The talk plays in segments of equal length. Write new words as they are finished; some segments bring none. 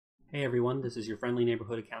Hey everyone, this is your friendly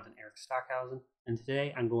neighborhood accountant Eric Stockhausen, and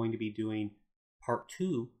today I'm going to be doing part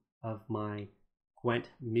 2 of my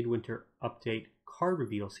Gwent Midwinter Update card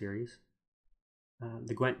reveal series.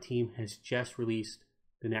 The Gwent team has just released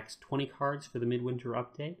the next 20 cards for the Midwinter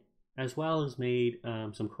Update, as well as made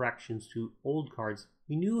some corrections to old cards.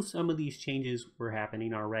 We knew some of these changes were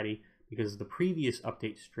happening already because of the previous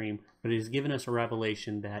update stream, but it has given us a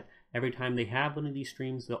revelation that every time they have one of these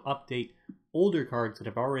streams, they'll update older cards that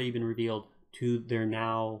have already been revealed to their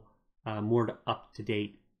now more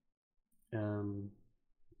up-to-date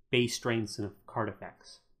base strengths and card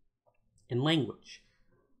effects and language.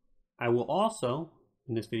 I will also,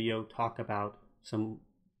 in this video, talk about some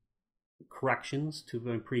corrections to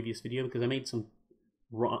my previous video because I made some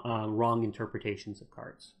wrong interpretations of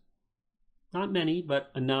cards. Not many,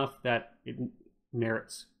 but enough that it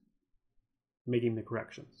merits making the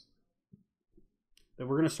corrections. But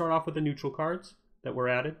we're going to start off with the neutral cards that were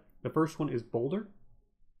added. The first one is Boulder.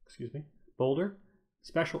 Boulder.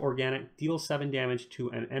 Special organic, deals 7 damage to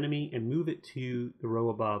an enemy and move it to the row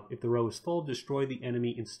above. If the row is full, destroy the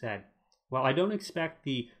enemy instead. Well, I don't expect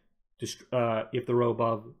the if the row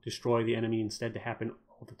above, destroy the enemy instead to happen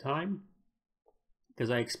all the time, because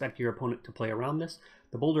I expect your opponent to play around this.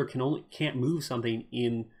 The Boulder can't move something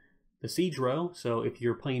in the siege row, so if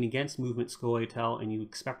you're playing against movement Scoia'tael and you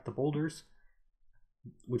expect the boulders,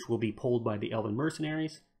 which will be pulled by the Elven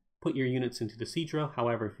Mercenaries, put your units into the siege row.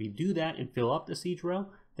 However, if you do that and fill up the siege row,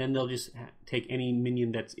 then they'll just take any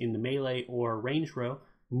minion that's in the melee or range row,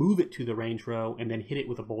 move it to the range row, and then hit it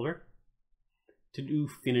with a boulder to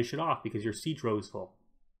finish it off because your siege row is full.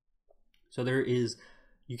 So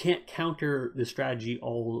you can't counter the strategy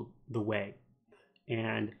all the way.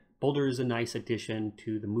 And Boulder is a nice addition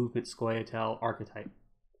to the movement Scoia'tael archetype.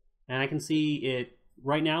 And I can see it,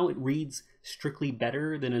 right now it reads strictly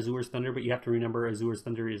better than Azur's Thunder, but you have to remember Azur's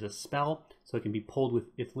Thunder is a spell, so it can be pulled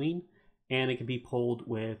with Ithleen, and it can be pulled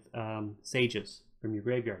with Sages from your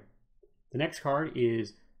graveyard. The next card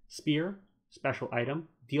is Spear, special item,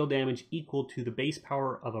 deal damage equal to the base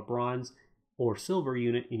power of a bronze or silver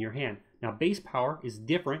unit in your hand. Now, base power is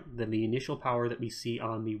different than the initial power that we see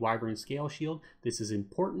on the Wyvern Scale Shield. This is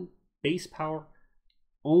important. Base power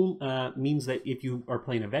means that if you are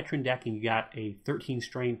playing a veteran deck and you got a 13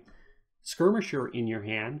 strength skirmisher in your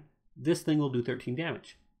hand, this thing will do 13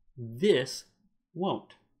 damage. This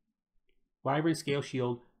won't. Wyvern Scale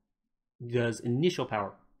Shield does initial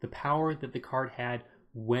power, the power that the card had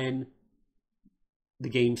when the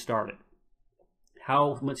game started.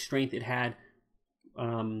 How much strength it had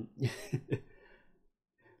when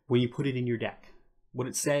you put it in your deck. What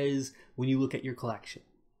it says when you look at your collection.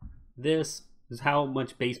 This is how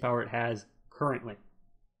much base power it has currently.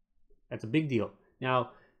 That's a big deal.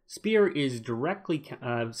 Now, Spear is directly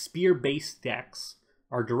Spear-based decks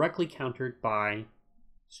are directly countered by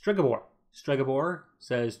Stregobor. Stregobor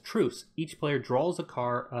says truce. Each player draws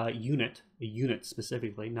a unit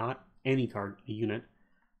specifically, not any card, a unit,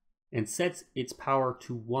 and sets its power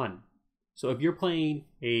to 1. So if you're playing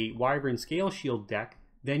a Wyvern Scale Shield deck,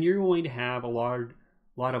 then you're going to have a lot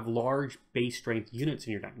of large base strength units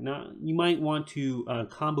in your deck. Now, you might want to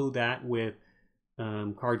combo that with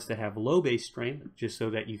cards that have low base strength, just so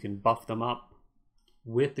that you can buff them up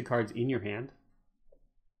with the cards in your hand.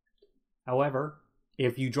 However,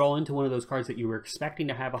 if you draw into one of those cards that you were expecting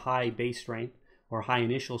to have a high base strength or high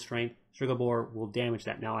initial strength, Stregobor will damage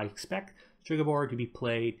that. Now, I expect Stregobor to be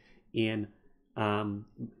played in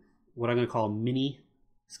what I'm going to call mini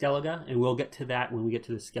Skellige, and we'll get to that when we get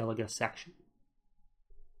to the Skellige section.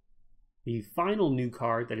 The final new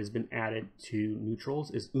card that has been added to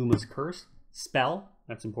neutrals is Uma's Curse. Spell,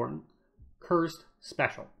 that's important. Cursed,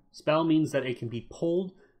 special. Spell means that it can be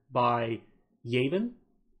pulled by Yavin.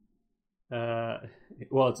 Yavin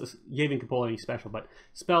can pull any special, but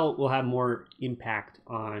spell will have more impact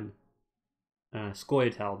on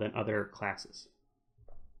Scoia'tael than other classes.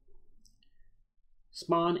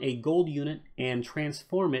 Spawn a gold unit and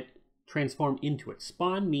transform into it.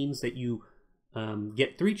 Spawn means that you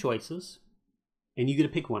get 3 choices and you get to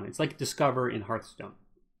pick one. It's like Discover in Hearthstone.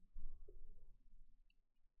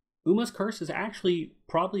 Uma's Curse is actually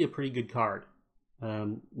probably a pretty good card.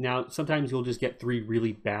 Now, sometimes you'll just get 3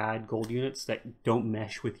 really bad gold units that don't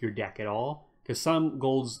mesh with your deck at all, because some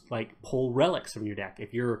golds like pull relics from your deck.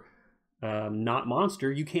 If you're not monster,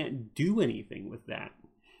 you can't do anything with that.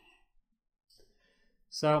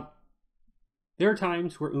 So there are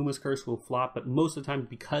times where Uma's Curse will flop, but most of the time,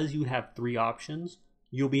 because you have 3 options,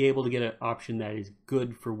 you'll be able to get an option that is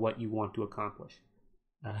good for what you want to accomplish.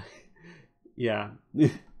 Yeah.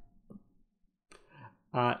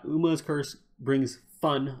 Uma's Curse brings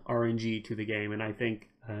fun RNG to the game, and I think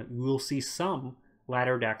You will see some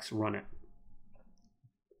ladder decks run it.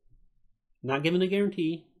 Not given a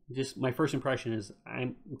guarantee, just my first impression is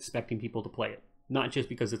I'm expecting people to play it. Not just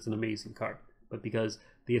because it's an amazing card, but because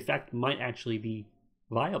the effect might actually be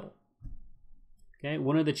viable. Okay,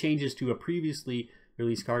 one of the changes to a previously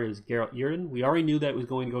released card is Geralt Yrden. We already knew that it was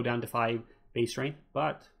going to go down to 5 base strength,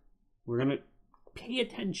 but we're going to pay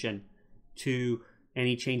attention to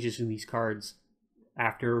any changes in these cards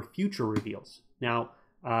after future reveals. Now,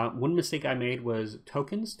 one mistake I made was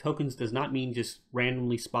tokens. Tokens does not mean just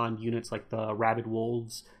randomly spawned units like the rabid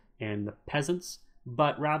wolves and the peasants,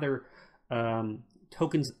 but rather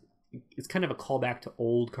tokens. It's kind of a callback to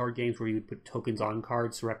old card games where you would put tokens on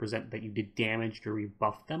cards to represent that you did damage to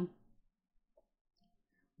rebuff them.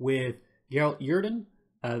 With Geralt Yrden,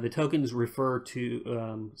 the tokens refer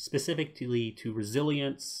to specifically to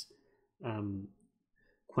resilience,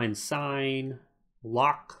 Quensign,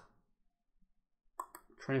 Lock.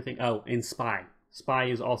 I'm trying to think. Oh, and Spy. Spy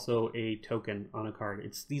is also a token on a card.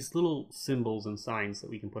 It's these little symbols and signs that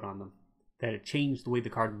we can put on them that change the way the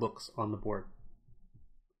card looks on the board.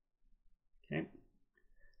 Okay.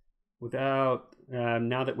 Without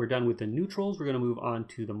now that we're done with the neutrals, we're going to move on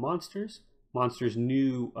to the monsters. Monster's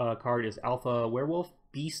new card is Alpha Werewolf,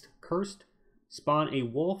 Beast, Cursed. Spawn a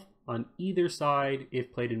wolf on either side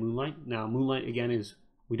if played in Moonlight. Now, Moonlight again is,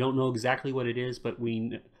 we don't know exactly what it is, but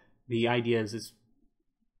the idea is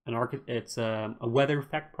it's a weather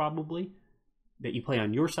effect probably that you play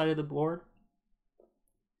on your side of the board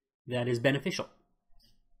that is beneficial.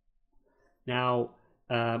 Now,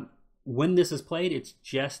 when this is played, it's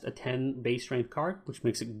just a 10 base strength card, which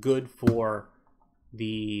makes it good for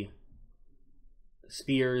the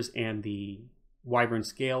spears and the wyvern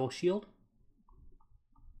scale shield.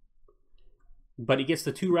 But it gets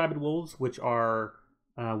the 2 rabid wolves, which are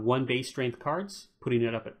 1 base strength cards, putting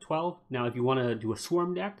it up at 12. Now, if you want to do a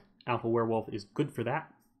swarm deck, Alpha Werewolf is good for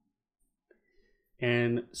that.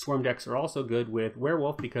 And swarm decks are also good with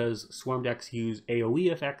Werewolf because swarm decks use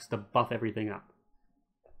AoE effects to buff everything up.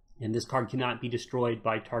 And this card cannot be destroyed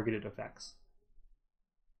by targeted effects.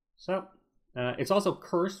 So, it's also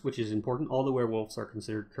cursed, which is important. All the werewolves are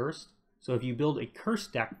considered cursed. So if you build a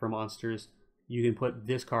cursed deck for monsters, you can put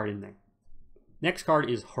this card in there. Next card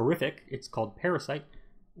is horrific. It's called Parasite.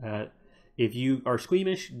 If you are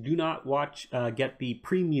squeamish, do not get the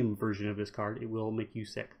premium version of this card. It will make you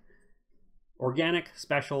sick. Organic,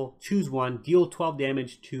 special, choose one, deal 12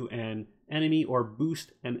 damage to an enemy or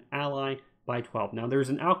boost an ally by 12. Now there's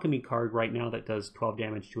an alchemy card right now that does 12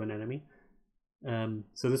 damage to an enemy.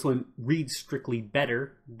 So this one reads strictly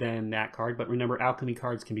better than that card, but remember alchemy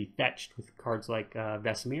cards can be fetched with cards like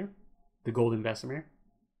Vesemir, the golden Vesemir.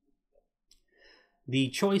 The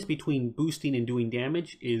choice between boosting and doing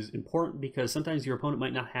damage is important because sometimes your opponent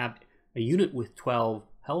might not have a unit with 12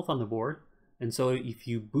 health on the board, and so if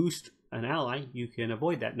you boost an ally, you can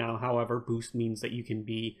avoid that. Now, however, boost means that you can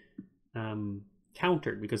be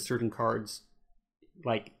countered because certain cards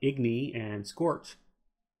like Igni and Scorch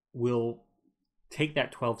will take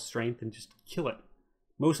that 12 strength and just kill it.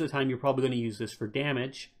 Most of the time you're probably going to use this for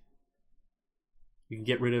damage. You can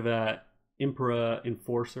get rid of a Emperor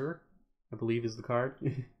Enforcer, I believe is the card,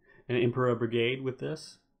 and an Emperor Brigade with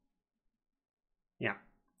this. Yeah.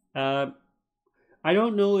 I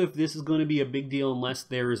don't know if this is going to be a big deal unless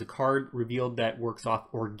there is a card revealed that works off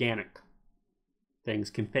organic things,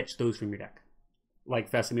 can fetch those from your deck.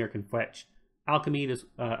 Like Vesemir can fetch Alchemy is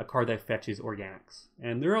a card that fetches organics.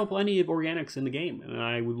 And there are plenty of organics in the game, and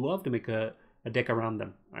I would love to make a deck around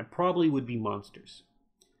them. I probably would be monsters.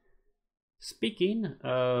 Speaking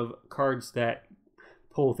of cards that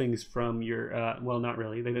pull things from your, well, not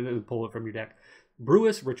really, they didn't pull it from your deck.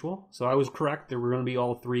 Brewis Ritual. So I was correct, there were going to be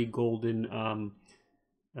all 3 golden,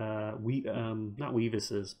 not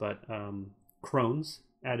Weavises, but Crones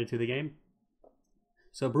added to the game.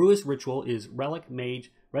 So Brewis Ritual is Relic,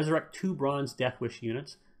 Mage, resurrect 2 bronze Death Wish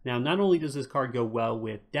units. Now, not only does this card go well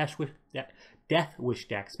with Death Wish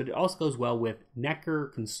decks, but it also goes well with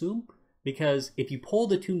Necker Consume, because if you pull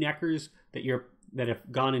the 2 Neckers that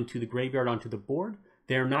have gone into the graveyard onto the board,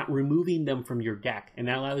 they're not removing them from your deck, and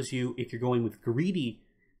that allows you, if you're going with greedy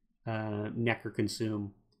Necker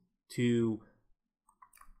Consume, to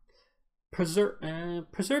preserve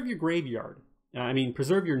your graveyard.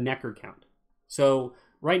 Preserve your Necker count. So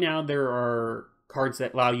right now there are cards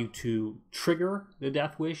that allow you to trigger the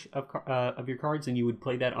Death Wish of your cards, and you would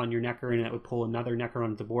play that on your Necker, and that would pull another Necker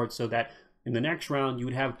onto the board, so that in the next round you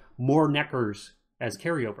would have more Neckers as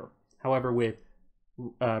carryover. However, with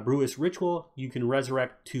Brewis Ritual, you can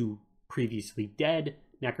resurrect 2 previously dead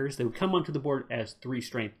Neckers. They would come onto the board as 3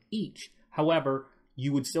 strength each. However,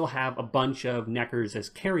 you would still have a bunch of Neckers as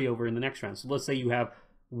carryover in the next round. So let's say you have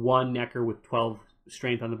one Necker with 12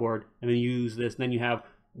 strength on the board, and then you use this, and then you have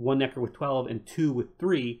one Necker with 12 and two with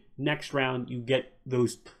 3. Next round, you get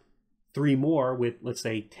those 3 more with, let's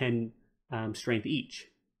say, 10 strength each.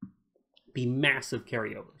 Be massive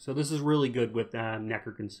carryover. So this is really good with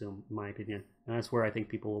Necker Consume, in my opinion. And that's where I think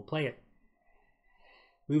people will play it.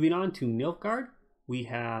 Moving on to Nilfgaard, we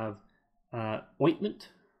have Ointment,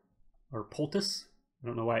 or Poultice. I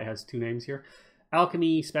don't know why it has 2 names here.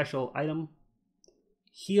 Alchemy special item.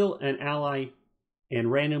 Heal an ally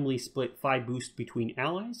and randomly split 5 boosts between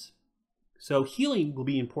allies. So healing will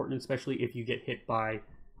be important, especially if you get hit by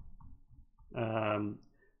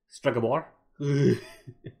Stregobor.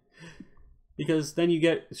 Because then you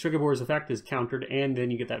get Stregobor's effect is countered, and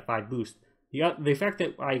then you get that 5 boost. The effect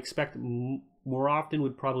that I expect more often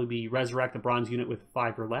would probably be Resurrect a bronze unit with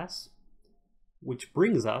 5 or less. Which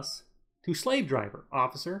brings us to Slave Driver.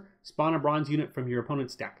 Officer, spawn a bronze unit from your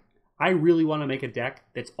opponent's deck. I really want to make a deck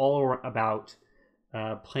that's all about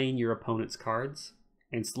playing your opponent's cards.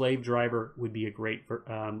 And Slave Driver would be a great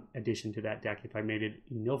addition to that deck if I made it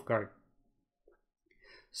in Nilfgaard.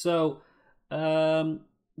 So,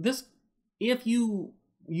 if you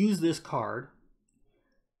use this card,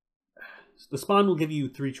 the spawn will give you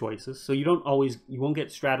 3 choices. So you won't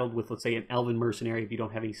get straddled with, let's say, an Elven Mercenary if you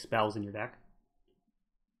don't have any spells in your deck.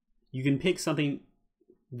 You can pick something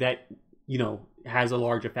that, has a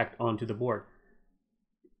large effect onto the board.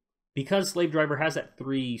 Because Slave Driver has that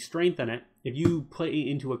 3 strength in it, if you play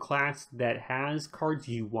into a class that has cards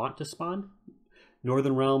you want to spawn,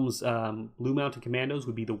 Northern Realms Blue Mounted Commandos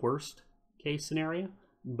would be the worst case scenario.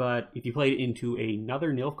 But if you played into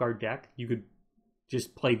another Nilfgaard deck, you could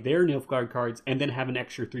just play their Nilfgaard cards and then have an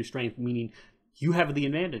extra 3 strength, meaning you have the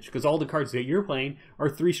advantage because all the cards that you're playing are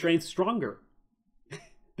 3 strength stronger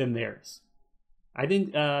than theirs. I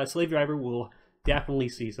think Slave Driver will definitely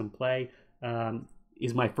see some play,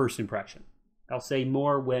 is my first impression. I'll say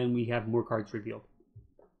more when we have more cards revealed.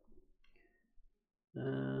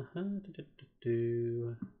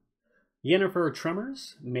 Yennefer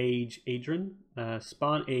Tremors, Mage Adrian,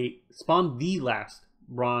 spawn the last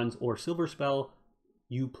bronze or silver spell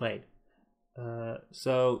you played. There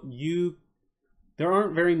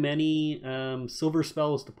aren't very many silver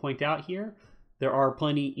spells to point out here. There are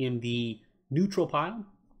plenty in the neutral pile.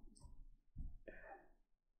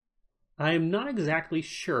 I am not exactly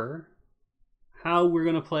sure how we're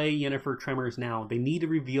going to play Yennefer Tremors now. They need to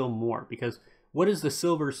reveal more, because what is the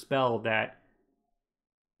silver spell that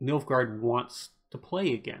Nilfgaard wants to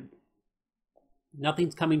play again?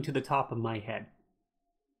 Nothing's coming to the top of my head.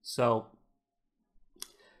 So,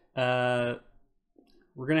 we're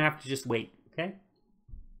going to have to just wait, okay?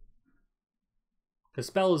 The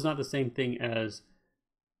spell is not the same thing as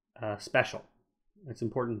special. That's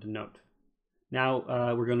important to note. Now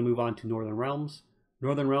we're going to move on to Northern Realms.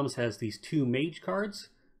 Northern Realms has these 2 mage cards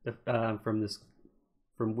they're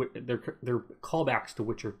callbacks to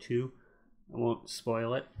Witcher 2. I won't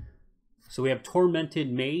spoil it. So we have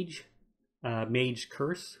Tormented Mage, Mage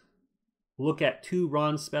Curse. Look at 2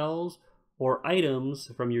 bronze spells or items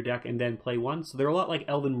from your deck and then play 1. So they're a lot like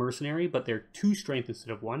Elven Mercenary, but they're 2 strength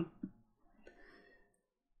instead of 1.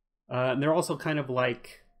 And they're also kind of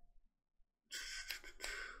like,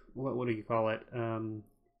 what do you call it?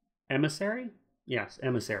 Emissary? Yes,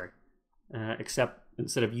 Emissary. Except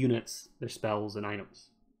instead of units, they're spells and items.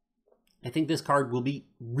 I think this card will be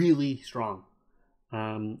really strong.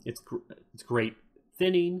 It's great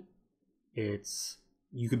thinning.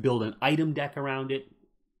 You could build an item deck around it.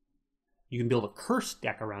 You can build a curse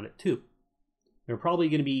deck around it too. There are probably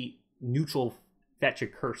going to be neutral fetch a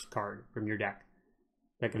curse card from your deck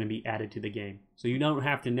that are going to be added to the game. So you don't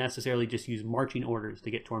have to necessarily just use marching orders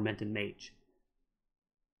to get Tormented Mage.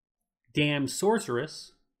 Damn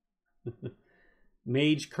Sorceress.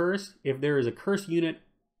 Mage Curse. If there is a curse unit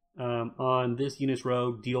on this unit's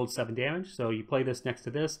row, deals 7 damage. So you play this next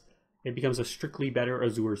to this. It becomes a strictly better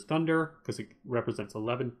Azur's Thunder because it represents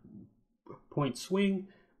 11-point swing.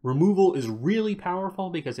 Removal is really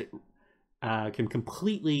powerful because it can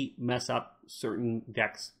completely mess up certain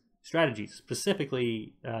decks' strategies,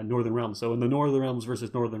 specifically Northern Realms. So in the Northern Realms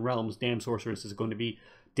versus Northern Realms, Damn Sorceress is going to be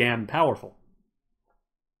damn powerful.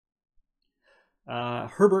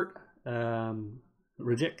 Herbert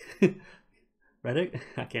Reddick. Reddick?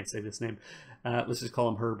 I can't say this name. Let's just call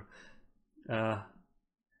him Herb.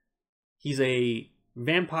 He's a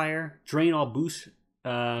vampire. Drain all boosts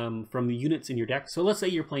from the units in your deck. So let's say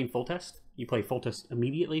you're playing Full Test. You play Full Test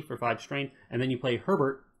immediately for 5 strength, and then you play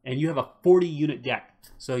Herbert, and you have a 40 unit deck.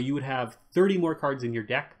 So you would have 30 more cards in your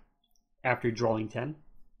deck after drawing 10.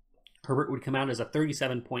 Herbert would come out as a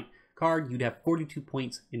 37-point card. You'd have 42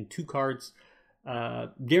 points in 2 cards,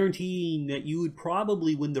 guaranteeing that you would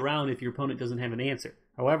probably win the round if your opponent doesn't have an answer.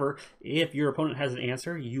 However, if your opponent has an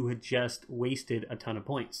answer, you had just wasted a ton of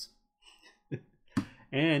points.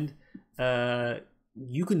 And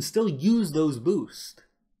you can still use those boosts,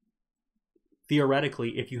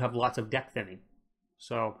 theoretically, if you have lots of deck thinning.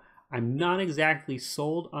 So I'm not exactly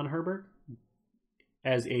sold on Herbert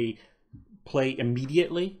as a play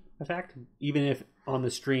immediately effect, even if on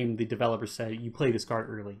the stream the developers say you play this card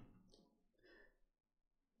early.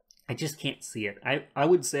 I just can't see it. I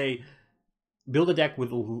would say build a deck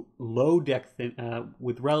with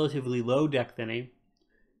with relatively low deck thinning,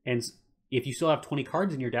 and if you still have 20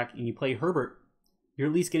 cards in your deck and you play Herbert, you're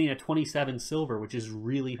at least getting a 27 silver, which is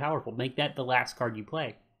really powerful. Make that the last card you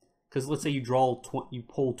play, because let's say you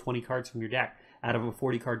pull 20 cards from your deck out of a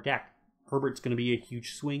 40 card deck. Herbert's going to be a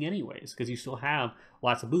huge swing anyways, because you still have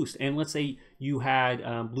lots of boost. And let's say you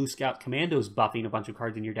had Blue Scout Commandos buffing a bunch of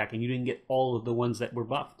cards in your deck, and you didn't get all of the ones that were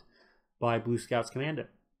buffed by Blue Scout's Commando.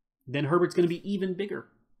 Then Herbert's going to be even bigger.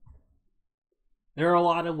 There are a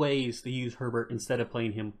lot of ways to use Herbert instead of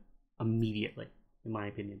playing him immediately, in my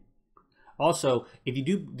opinion. Also, if you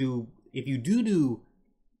do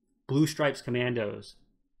Blue Stripes Commandos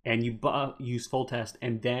and you use Full Test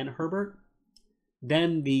and then Herbert,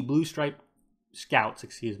 then the Blue Stripe Scouts,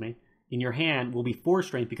 in your hand will be 4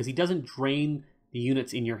 strength, because he doesn't drain the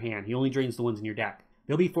units in your hand. He only drains the ones in your deck.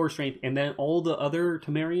 They'll be 4 strength, and then all the other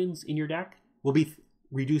Temerians in your deck will be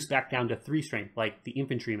reduced back down to 3 strength, like the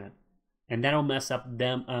infantrymen. And that'll mess up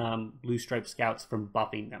them Blue Stripe Scouts from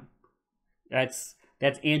buffing them. That's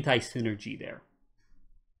anti-synergy there.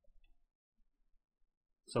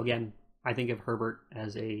 So again, I think of Herbert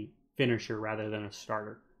as a finisher rather than a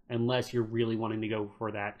starter, unless you're really wanting to go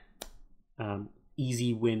for that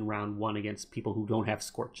easy win round 1 against people who don't have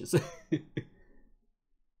Scorches.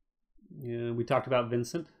 Yeah, we talked about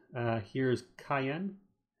Vincent. Here's Cayenne.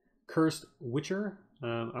 Cursed Witcher.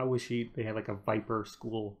 I wish they had like a Viper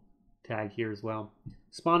school tag here as well.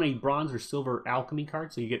 Spawn a bronze or silver alchemy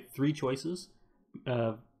card, so you get 3 choices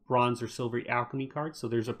of bronze or silver alchemy cards. So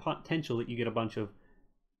there's a potential that you get a bunch of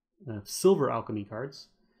silver alchemy cards,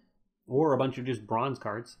 or a bunch of just bronze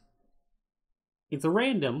cards. It's a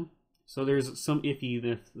random, so there's some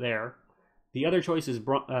iffiness there. The other choice is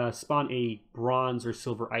spawn a bronze or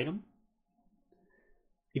silver item.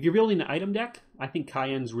 If you're building an item deck, I think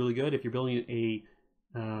Cayenne's really good. If you're building a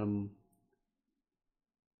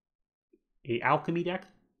alchemy deck,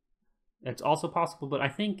 that's also possible. But I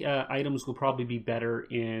think items will probably be better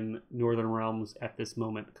in Northern Realms at this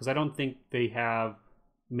moment, because I don't think they have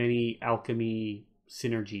many alchemy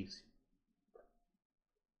synergies.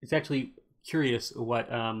 It's actually curious what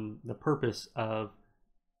the purpose of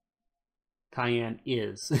Cayenne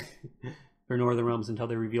is for Northern Realms until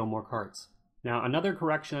they reveal more cards. Now, another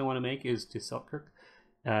correction I want to make is to Selkirk.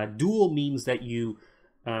 Duel means that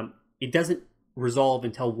it doesn't resolve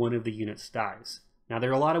until one of the units dies. Now,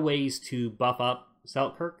 there are a lot of ways to buff up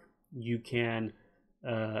Selkirk. You can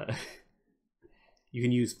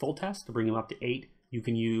use Full Test to bring him up to 8. You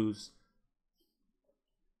can use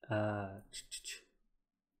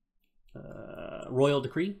Royal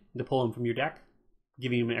Decree to pull him from your deck,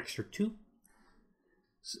 giving him an extra 2.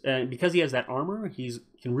 And because he has that armor, he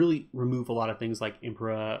can really remove a lot of things like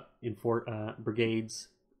Emperor, Brigades,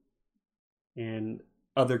 and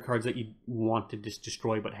other cards that you want to just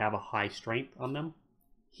destroy but have a high strength on them.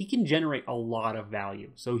 He can generate a lot of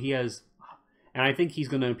value. So he has, and I think he's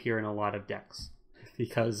going to appear in a lot of decks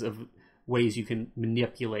because of ways you can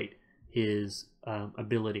manipulate his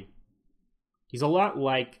ability. He's a lot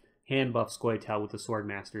like hand buff Scoia'tael with the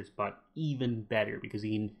Swordmasters, but even better because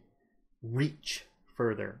he can reach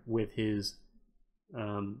further with his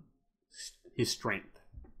strength.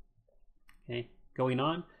 Okay, going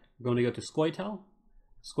on, we're going to go to Scoia'tael.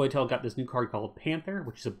 Scoia'tael got this new card called Panther,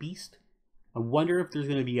 which is a beast. I wonder if there's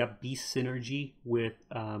going to be a beast synergy with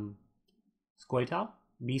Scoia'tael.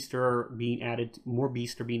 More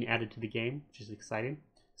beasts are being added to the game, which is exciting. It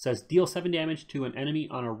says deal 7 damage to an enemy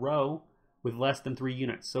on a row with less than 3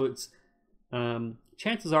 units. So it's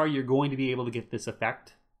chances are you're going to be able to get this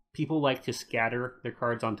effect. People like to scatter their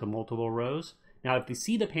cards onto multiple rows. Now, if they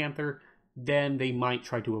see the Panther, then they might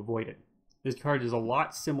try to avoid it. This card is a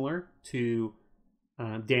lot similar to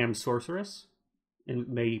Damned Sorceress,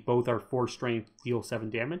 and they both are 4 strength, deal 7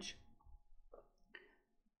 damage.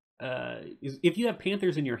 If you have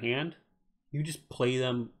Panthers in your hand, you just play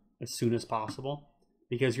them as soon as possible,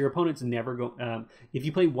 because your opponent's never go. If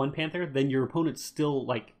you play 1 Panther, then your opponent's still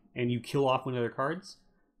and you kill off one of their cards,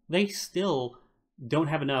 they still don't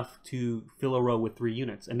have enough to fill a row with 3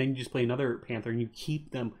 units. And then you just play another Panther and you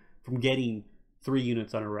keep them from getting 3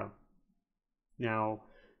 units on a row. Now,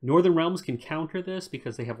 Northern Realms can counter this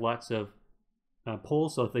because they have lots of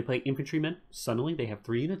pulls. So if they play infantrymen, suddenly they have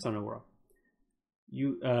 3 units on a row.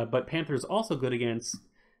 But Panther is also good against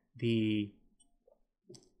the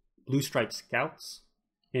Blue Stripe Scouts,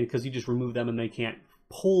 and because you just remove them and they can't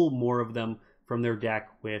pull more of them from their deck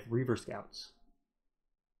with Reaver Scouts.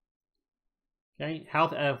 Okay,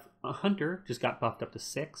 Health of Hunter just got buffed up to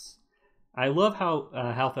 6. I love how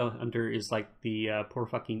Health of Hunter is like the poor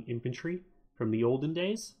fucking infantry from the olden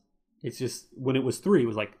days. It's just, when it was 3, it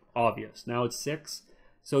was like obvious. Now it's 6.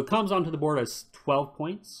 So it comes onto the board as 12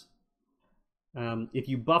 points. If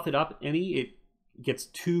you buff it up any, it gets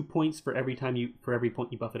 2 points for every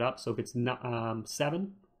point you buff it up. So if it's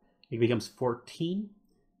 7, it becomes 14.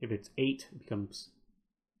 If it's 8, it becomes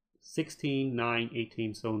 16, 9,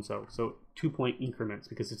 18, so and so. So 2-point increments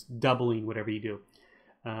because it's doubling whatever you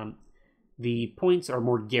do. The points are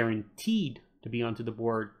more guaranteed to be onto the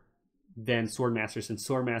board than Swordmaster, since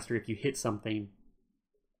Swordmaster, if you hit something,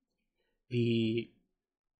 the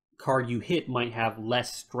card you hit might have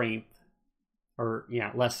less strength, or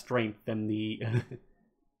less strength than the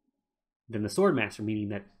than the Swordmaster, meaning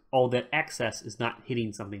that all that excess is not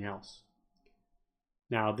hitting something else.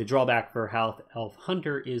 Now, the drawback for Health Elf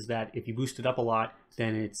Hunter is that if you boost it up a lot,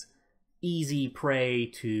 then it's easy prey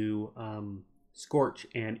to Scorch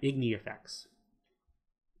and Igni effects.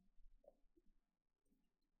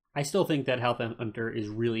 I still think that Health Elf Hunter is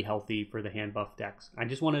really healthy for the hand buff decks. I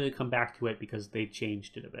just wanted to come back to it because they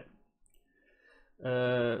changed it a bit.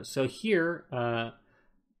 So here,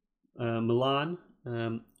 Milan,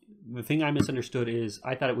 the thing I misunderstood is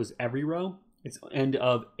I thought it was every row. It's end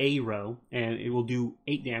of a row, and it will do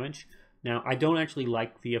 8 damage. Now, I don't actually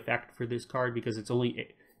like the effect for this card because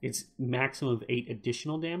it's maximum of 8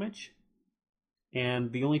 additional damage.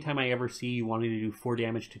 And the only time I ever see you wanting to do 4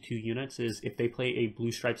 damage to 2 units is if they play a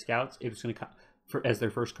Blue Stripe Scouts. It's going to as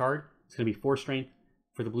their first card. It's going to be 4 strength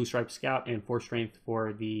for the Blue Stripe Scout and 4 strength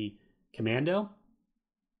for the Commando.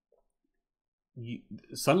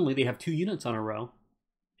 Suddenly they have 2 units on a row,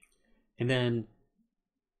 and then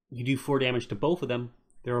you do 4 damage to both of them.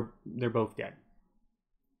 They're both dead,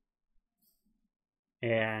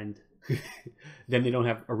 and then they don't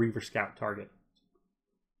have a Reaver Scout target.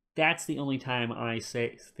 That's the only time I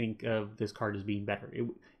think of this card as being better,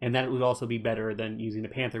 and that it would also be better than using the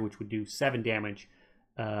Panther, which would do 7 damage,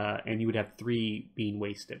 and you would have 3 being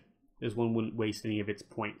wasted. This one wouldn't waste any of its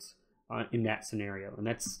points in that scenario, and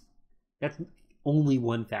that's only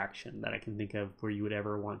one faction that I can think of where you would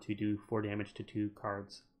ever want to do 4 damage to 2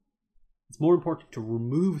 cards. It's more important to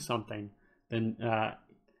remove something than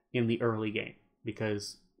in the early game,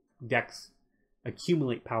 because decks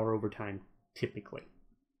accumulate power over time, typically.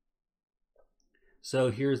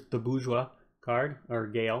 So here's the Bourgeois card, or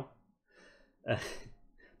Gale.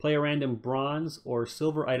 Play a random bronze or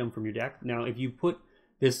silver item from your deck. Now, if you put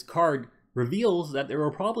this card, reveals that there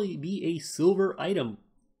will probably be a silver item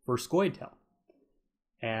for Scoia'tael.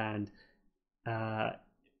 And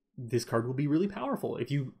this card will be really powerful.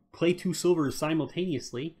 If you play 2 silvers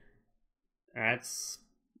simultaneously, that's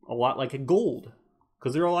a lot like a gold,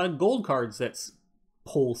 because there are a lot of gold cards that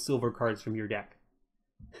pull silver cards from your deck.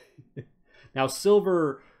 Now,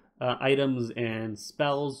 silver items and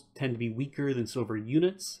spells tend to be weaker than silver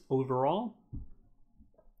units overall,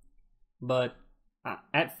 but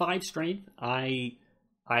at 5 strength, I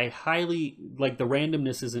highly like the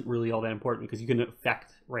randomness isn't really all that important because you can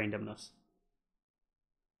affect randomness.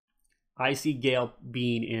 I see Gale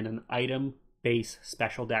being in an item-based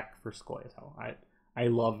special deck for Scoia'tael. I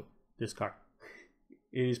love this card.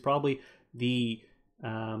 It is probably the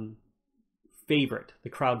favorite, the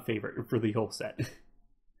crowd favorite for the whole set.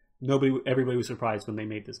 Everybody was surprised when they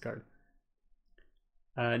made this card.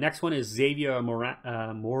 Next one is Xavier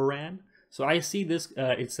Moran. So I see this.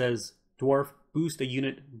 It says dwarf, boost a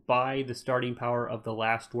unit by the starting power of the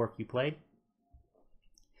last dwarf you played.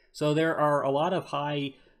 So there are a lot of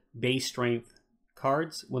high base strength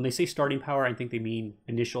cards. When they say starting power, I think they mean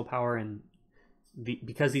initial power, and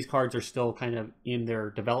because these cards are still kind of in their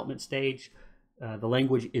development stage, the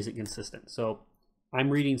language isn't consistent. So I'm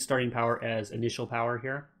reading starting power as initial power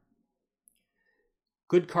here.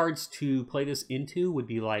 Good cards to play this into would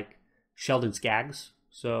be like Sheldon Skaggs.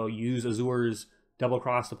 So use Azur's Double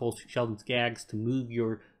Cross to pull Sheldon Skaggs to move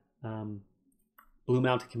your Blue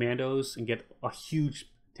Mounted Commandos and get a huge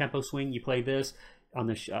tempo swing. You play this on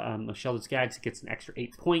the Sheldon Skaggs, it gets an extra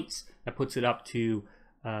 8 points. That puts it up to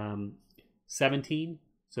 17.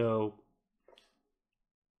 So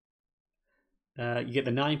You get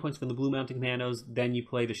the 9 points from the Blue Mountain Commandos. Then you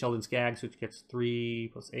play the Sheldon Skaggs, which gets 3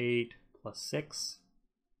 plus 8 plus 6.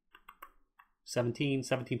 17,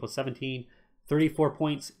 17 plus 17. 34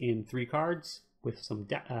 points in 3 cards with some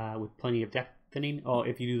with plenty of deck thinning. Oh,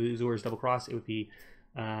 if you do the Azor's Double Cross, it would be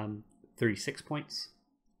 36 points.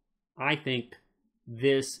 I think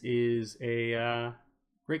this is a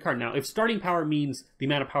great card. Now, if starting power means the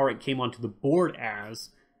amount of power it came onto the board as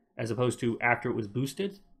opposed to after it was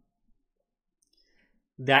boosted,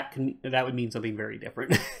 that would mean something very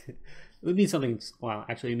different. It would mean something, well,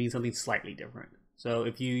 actually it means something slightly different. So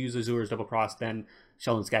if you use Azor's Double Cross, then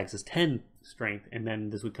Sheldon Skaggs is 10 strength, and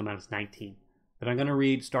then this would come out as 19. But I'm going to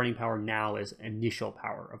read starting power now as initial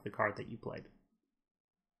power of the card that you played.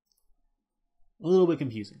 A little bit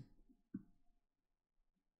confusing.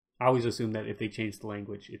 I always assume that if they change the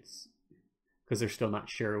language, it's because they're still not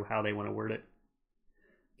sure how they want to word it.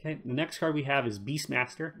 Okay, the next card we have is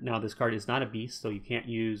Beastmaster. Now, this card is not a beast, so you can't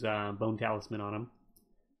use Bone Talisman on him.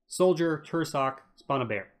 Soldier, Tursock, spawn a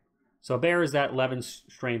bear. So a bear is that 11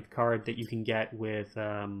 strength card that you can get with,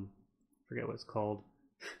 forget what it's called,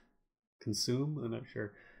 Consume? I'm not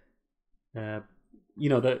sure. You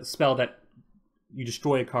know, the spell that you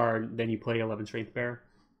destroy a card, then you play 11 strength bear.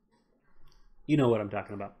 You know what I'm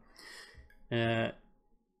talking about.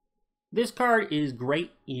 This card is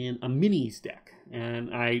great in a minis deck.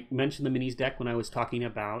 And I mentioned the minis deck when I was talking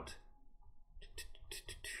about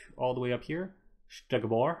all the way up here,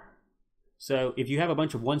 Stegabor. So if you have a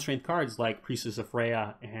bunch of 1 strength cards like Priestess of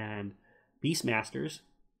Freya and Beastmasters,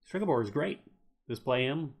 Stegabor is great. Just play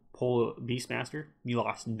him, pull a Beastmaster. You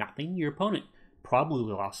lost nothing. Your opponent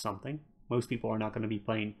probably lost something. Most people are not going to be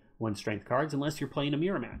playing 1 strength cards unless you're playing a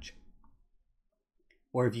mirror match.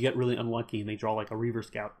 Or if you get really unlucky and they draw like a Reaver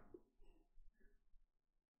Scout.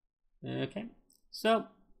 Okay, so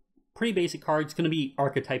pretty basic card. It's going to be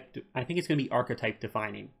archetype. I think it's going to be archetype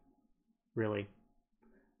defining, really.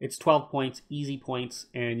 It's 12 points, easy points,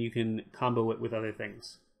 and you can combo it with other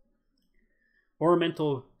things.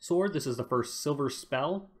 Ornamental Sword. This is the first silver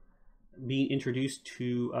spell being introduced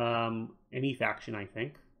to any faction, I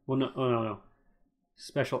think. Well, no, oh, no.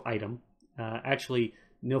 Special item. Actually,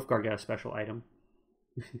 Nilfgaard got a special item.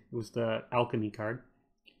 It was the alchemy card.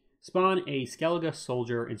 Spawn a Skellige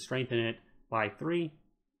soldier and strengthen it by 3.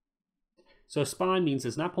 So spawn means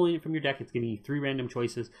it's not pulling it from your deck, it's giving you 3 random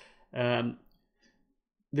choices.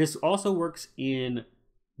 This also works in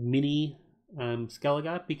mini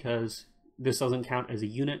Skellige because this doesn't count as a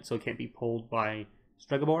unit, so it can't be pulled by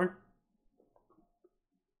Stregobor.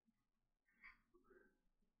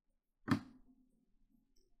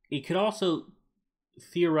 It could also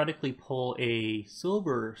theoretically pull a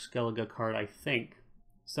silver Skellige card, I think.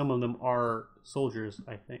 Some of them are soldiers,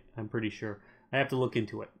 I think. I'm pretty sure. I have to look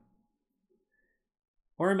into it.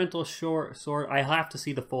 Ornamental Sword. I have to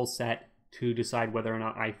see the full set to decide whether or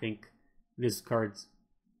not I think this card's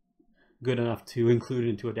good enough to include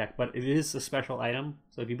into a deck. But it is a special item.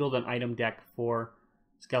 So if you build an item deck for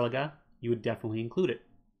Skellige, you would definitely include it.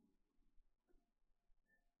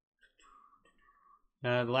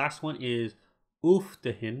 The last one is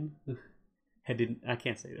Ufdahin. I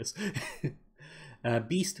can't say this.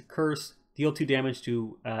 Beast Curse. Deal 2 damage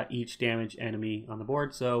to each damage enemy on the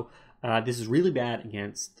board. So this is really bad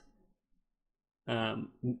against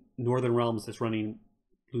Northern Realms that's running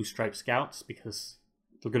Blue Stripe Scouts because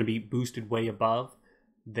they're going to be boosted way above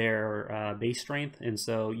their base strength. And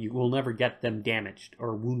so you will never get them damaged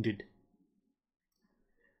or wounded.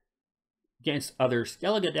 Against other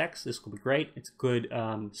Skellige decks, this will be great. It's a good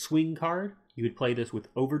swing card. You would play this with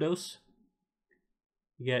Overdose.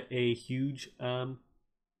 You get a huge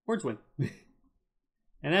board swing.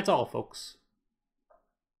 And that's all, folks.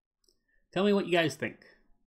 Tell me what you guys think.